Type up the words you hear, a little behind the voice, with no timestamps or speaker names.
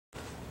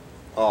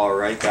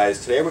Alright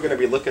guys, today we're going to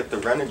be looking at the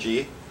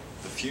Renogy,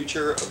 the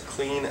future of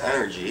clean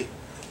energy.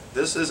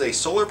 This is a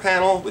solar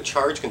panel with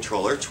charge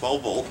controller,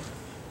 12 volt,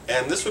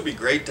 and this would be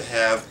great to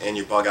have in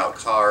your bug out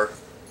car,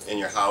 in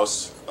your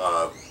house,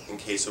 in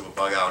case of a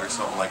bug out or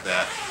something like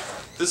that.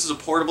 This is a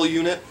portable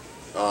unit.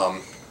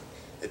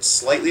 It's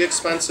slightly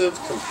expensive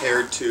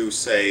compared to,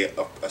 say,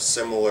 a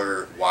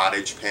similar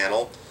wattage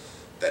panel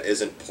that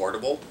isn't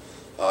portable.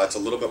 It's a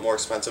little bit more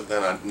expensive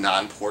than a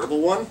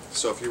non-portable one.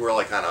 So if you were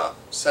like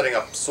setting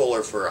up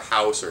solar for a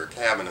house or a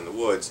cabin in the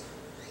woods,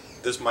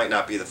 this might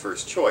not be the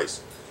first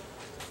choice.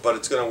 But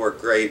it's going to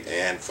work great,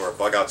 and for a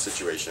bug out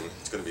situation,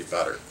 it's going to be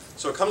better.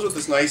 So it comes with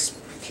this nice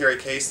carry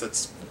case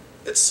it's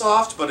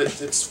soft, but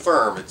it's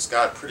firm. It's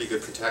got pretty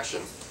good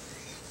protection.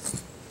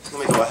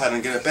 Let me go ahead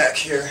and get it back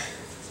here.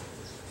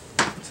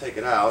 Take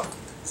it out.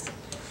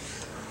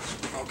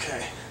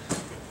 Okay.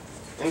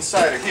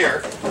 Inside of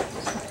here,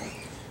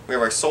 we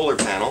have our solar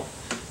panel,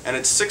 and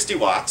it's 60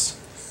 watts.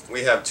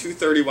 We have two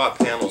 30-watt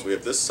panels. We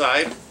have this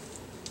side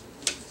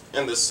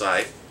and this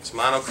side. It's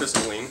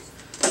monocrystalline.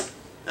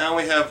 Now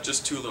we have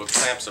just two little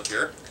clamps up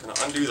here. I'm going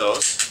to undo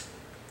those.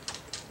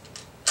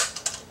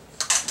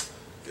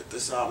 Get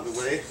this out of the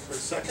way for a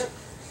second.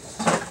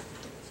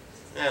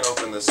 And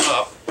open this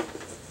up.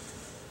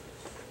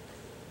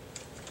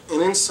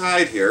 And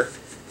inside here,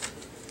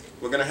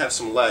 we're going to have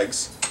some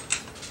legs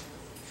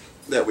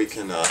that we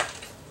can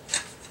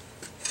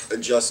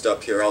adjust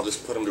up here. I'll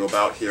just put them to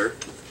about here.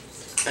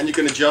 And you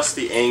can adjust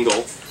the angle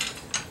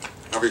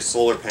of your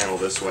solar panel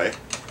this way.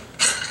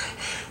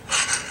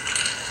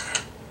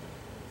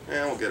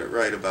 And we'll get it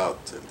right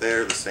about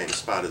there, the same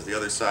spot as the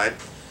other side.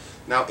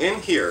 Now in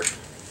here,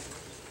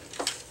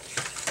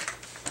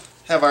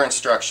 have our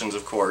instructions,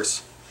 of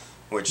course,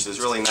 which there's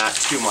really not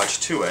too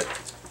much to it.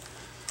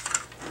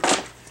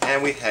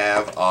 And we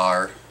have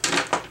our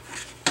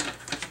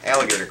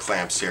alligator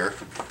clamps here,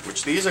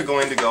 which these are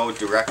going to go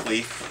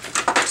directly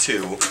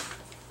to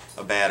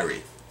a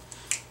battery.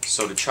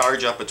 So to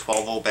charge up a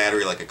 12 volt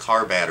battery like a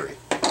car battery.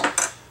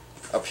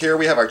 Up here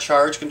we have our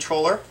charge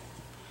controller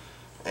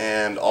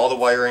and all the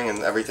wiring and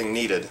everything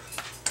needed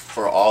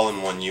for all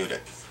in one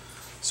unit.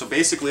 So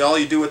basically all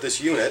you do with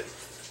this unit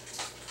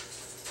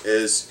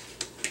is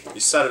you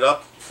set it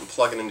up and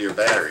plug it into your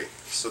battery.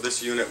 So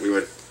this unit we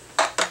would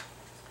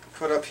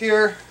put up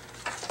here.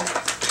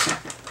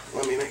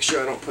 Let me make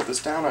sure I don't put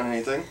this down on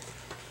anything.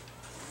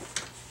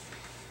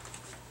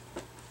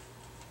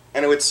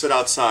 And it would sit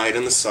outside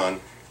in the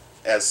sun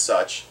as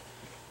such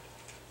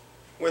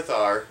with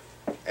our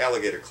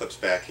alligator clips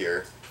back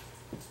here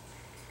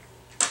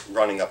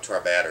running up to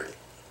our battery.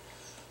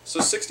 So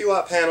 60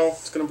 watt panel,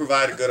 it's going to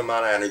provide a good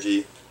amount of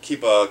energy,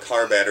 keep a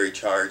car battery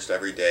charged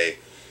every day.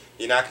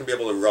 You're not going to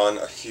be able to run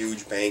a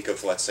huge bank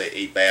of, let's say,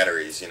 8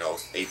 batteries,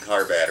 8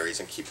 car batteries,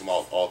 and keep them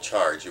all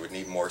charged. You would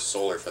need more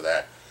solar for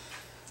that.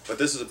 But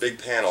this is a big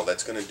panel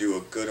that's going to do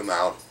a good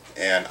amount.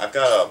 And I've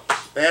got a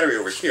battery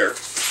over here.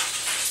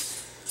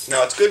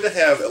 Now it's good to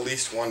have at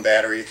least one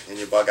battery in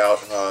your bug out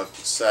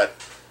set.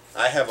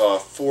 I have a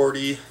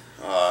 40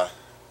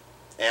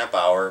 amp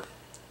hour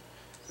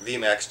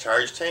VMAX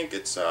charge tank.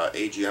 It's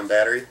AGM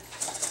battery.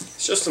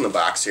 It's just in the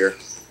box here.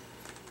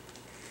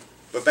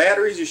 But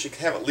batteries, you should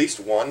have at least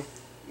one.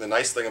 The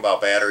nice thing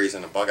about batteries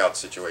in a bug out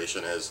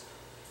situation is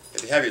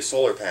if you have your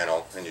solar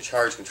panel and your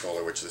charge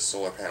controller, which this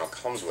solar panel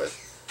comes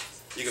with,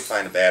 you can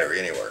find a battery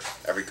anywhere.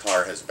 Every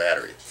car has a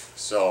battery.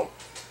 So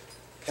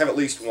have at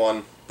least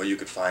one, but you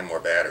could find more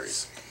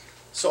batteries.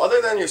 So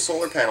other than your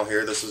solar panel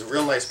here, this is a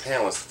real nice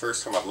panel. It's the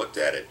first time I've looked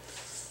at it.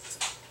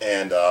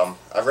 And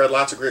I've read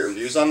lots of great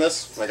reviews on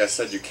this. Like I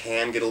said, you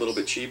can get a little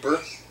bit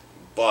cheaper,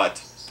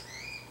 but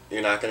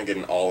you're not going to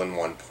get an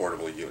all-in-one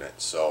portable unit.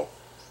 So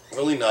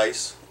really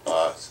nice.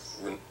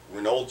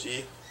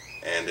 Renogy,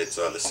 and it's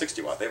the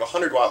 60 watt. They have a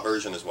 100 watt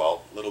version as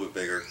well. A little bit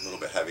bigger, a little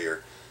bit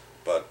heavier,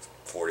 but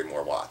 40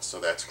 more watts, so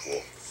that's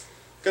cool.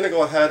 I'm going to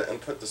go ahead and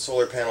put the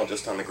solar panel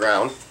just on the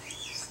ground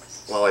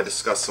while I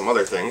discuss some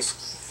other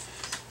things.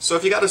 So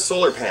if you got a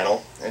solar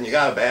panel and you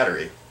got a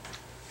battery,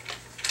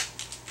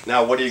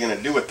 now what are you going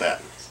to do with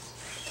that?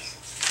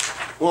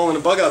 Well, in a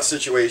bug out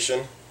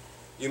situation,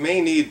 you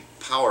may need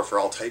power for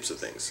all types of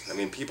things. I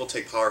mean, people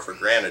take power for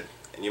granted,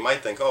 and you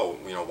might think, oh,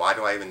 why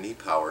do I even need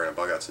power in a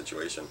bug out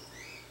situation?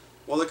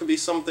 Well, there could be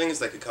some things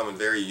that could come in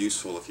very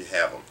useful if you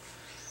have them.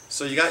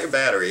 So you got your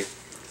battery,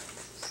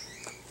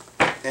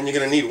 and you're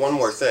going to need one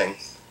more thing.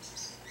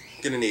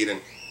 You're going to need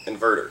an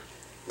inverter.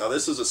 Now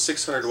this is a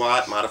 600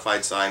 watt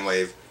modified sine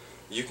wave.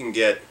 You can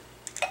get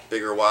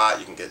bigger watt,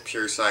 you can get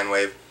pure sine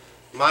wave.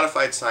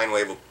 Modified sine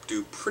wave will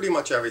do pretty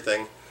much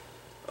everything,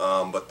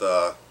 but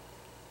the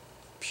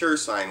pure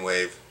sine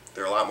wave,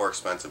 they're a lot more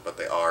expensive, but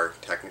they are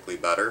technically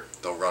better.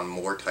 They'll run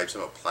more types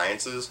of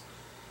appliances,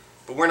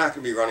 but we're not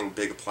going to be running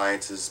big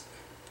appliances,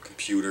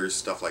 computers,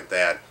 stuff like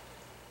that.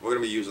 We're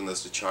going to be using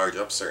this to charge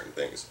up certain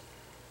things.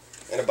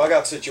 In a bug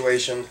out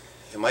situation,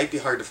 it might be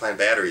hard to find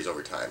batteries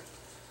over time.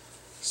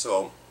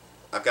 So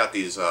I've got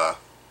these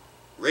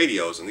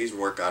radios, and these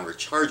work on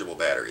rechargeable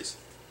batteries.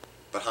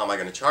 But how am I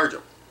going to charge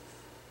them?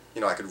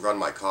 I could run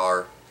my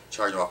car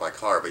charge them off my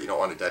car, but you don't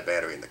want a dead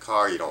battery in the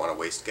car, you don't want to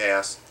waste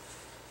gas.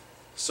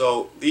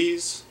 So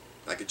these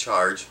I could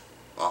charge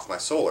off my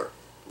solar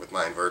with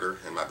my inverter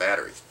and my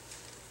battery.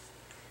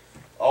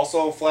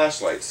 Also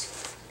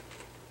flashlights.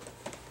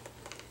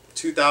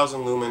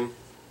 2000 lumen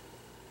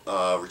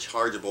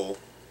rechargeable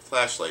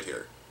flashlight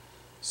here.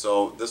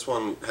 So this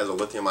one has a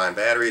lithium-ion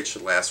battery. It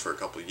should last for a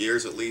couple of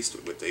years at least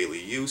with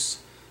daily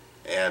use.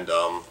 And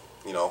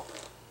you know,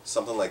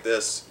 something like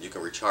this, you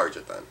can recharge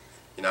it then.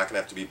 You're not going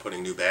to have to be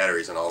putting new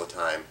batteries in all the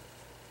time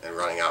and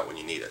running out when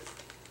you need it.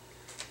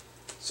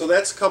 So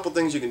that's a couple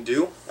things you can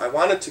do. I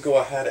wanted to go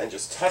ahead and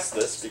just test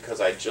this because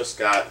I just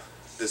got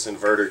this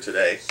inverter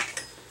today.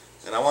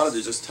 And I wanted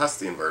to just test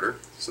the inverter.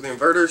 So the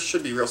inverter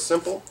should be real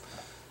simple.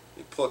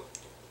 You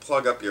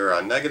plug up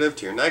your negative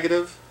to your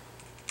negative,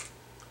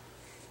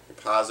 your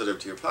positive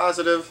to your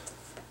positive.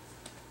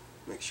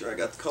 Make sure I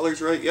got the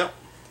colors right. Yep.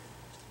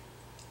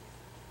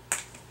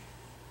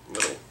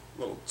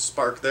 Little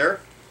spark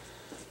there.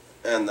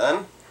 And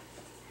then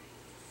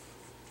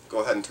go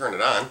ahead and turn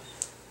it on.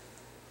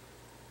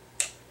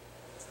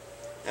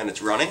 And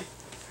it's running.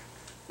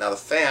 Now the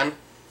fan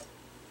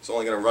is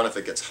only going to run if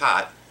it gets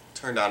hot.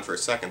 Turned on for a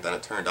second, then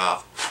it turned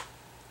off.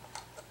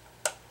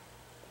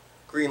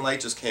 Green light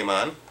just came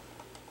on.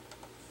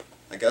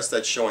 I guess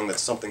that's showing that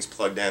something's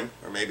plugged in,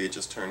 or maybe it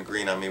just turned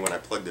green on me when I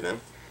plugged it in.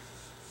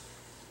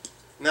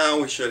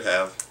 Now we should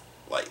have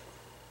light.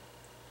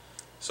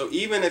 So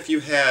even if you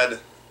had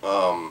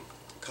a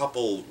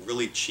couple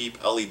really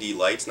cheap LED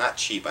lights, not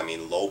cheap, I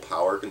mean low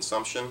power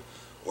consumption,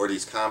 or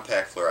these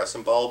compact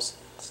fluorescent bulbs,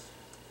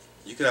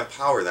 you could have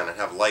power then and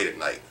have light at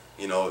night.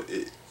 You know,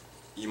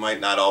 you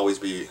might not always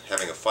be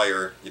having a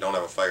fire, you don't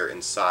have a fire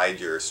inside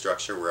your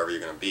structure wherever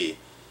you're going to be.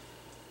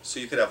 So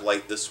you could have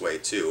light this way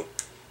too.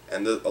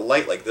 And a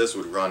light like this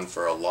would run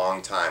for a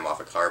long time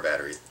off a car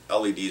battery.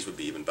 LEDs would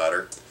be even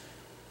better.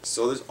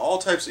 So there's all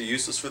types of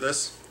uses for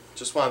this.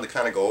 Just wanted to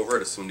kind of go over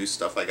it as some new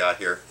stuff I got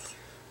here.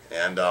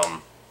 And I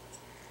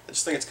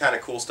just think it's kind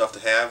of cool stuff to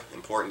have,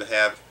 important to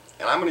have.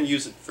 And I'm going to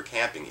use it for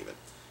camping even.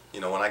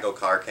 You know, when I go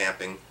car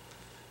camping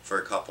for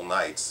a couple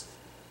nights,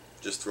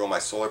 just throw my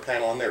solar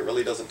panel in there. It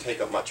really doesn't take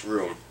up much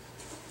room.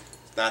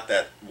 It's not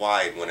that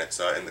wide when it's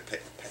in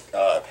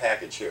the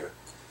package here.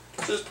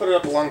 Just put it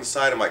up along the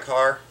side of my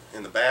car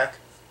in the back,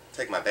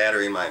 take my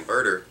battery and my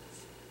inverter,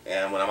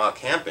 and when I'm out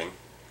camping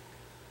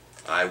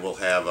I will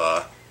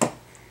have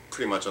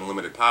pretty much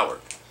unlimited power.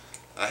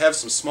 I have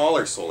some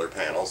smaller solar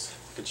panels.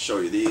 I could show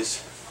you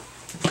these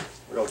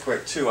real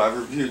quick too. I've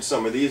reviewed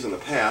some of these in the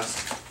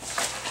past.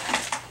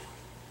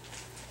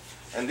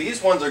 And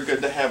these ones are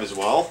good to have as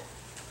well.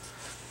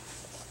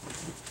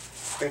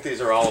 I think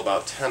these are all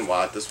about 10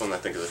 watt. This one I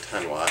think is a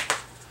 10 watt.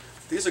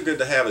 These are good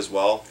to have as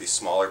well, these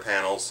smaller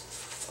panels.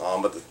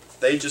 But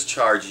they just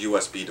charge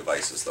USB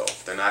devices though.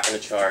 They're not going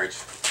to charge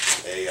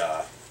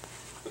a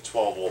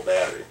 12 volt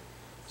battery.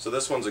 So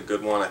this one's a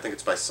good one. I think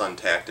it's by Sun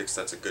Tactics.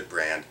 That's a good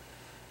brand.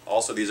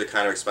 Also these are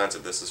kind of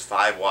expensive. This is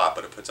 5 watt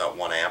but it puts out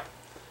 1 amp.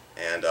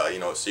 And you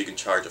know, so you can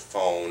charge a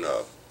phone,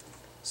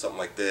 something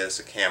like this,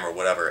 a camera,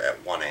 whatever,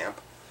 at 1 amp.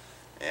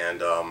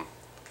 And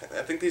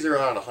I think these are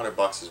around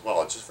 $100 as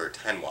well, just for a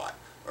 10 watt,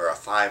 or a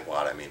 5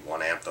 watt, I mean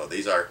 1 amp though.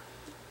 These are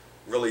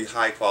really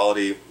high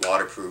quality,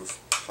 waterproof,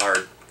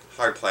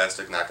 hard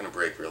plastic, not going to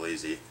break real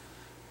easy.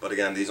 But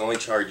again, these only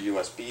charge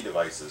USB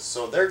devices,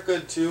 so they're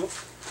good too.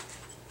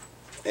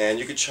 And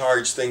you could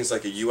charge things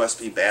like a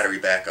USB battery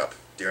backup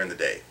during the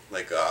day,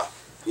 like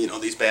you know,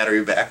 these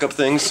battery backup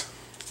things.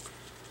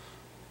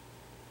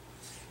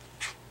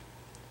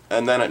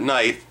 And then at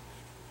night,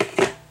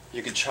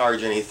 you could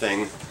charge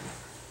anything,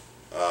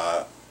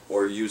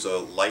 or use a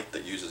light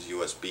that uses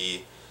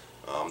USB.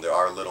 There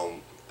are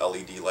little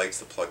LED lights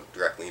that plug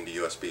directly into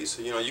USB.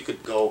 So you know, you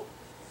could go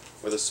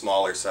with a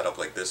smaller setup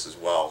like this as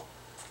well.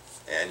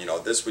 And you know,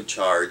 this would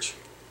charge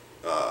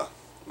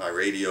my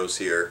radios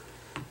here.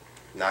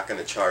 Not going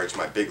to charge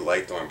my big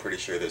light though. I'm pretty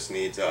sure this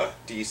needs a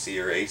DC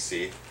or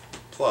AC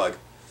plug.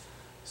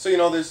 So you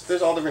know,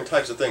 there's all different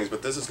types of things,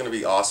 but this is going to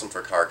be awesome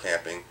for car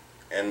camping.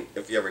 And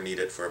if you ever need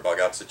it for a bug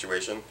out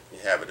situation, you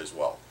have it as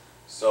well.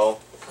 So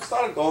just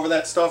thought I'd go over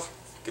that stuff,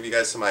 give you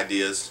guys some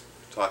ideas,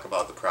 talk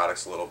about the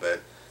products a little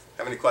bit.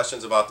 Have any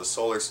questions about the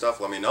solar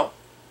stuff, let me know.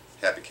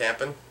 Happy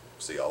camping.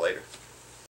 See y'all later.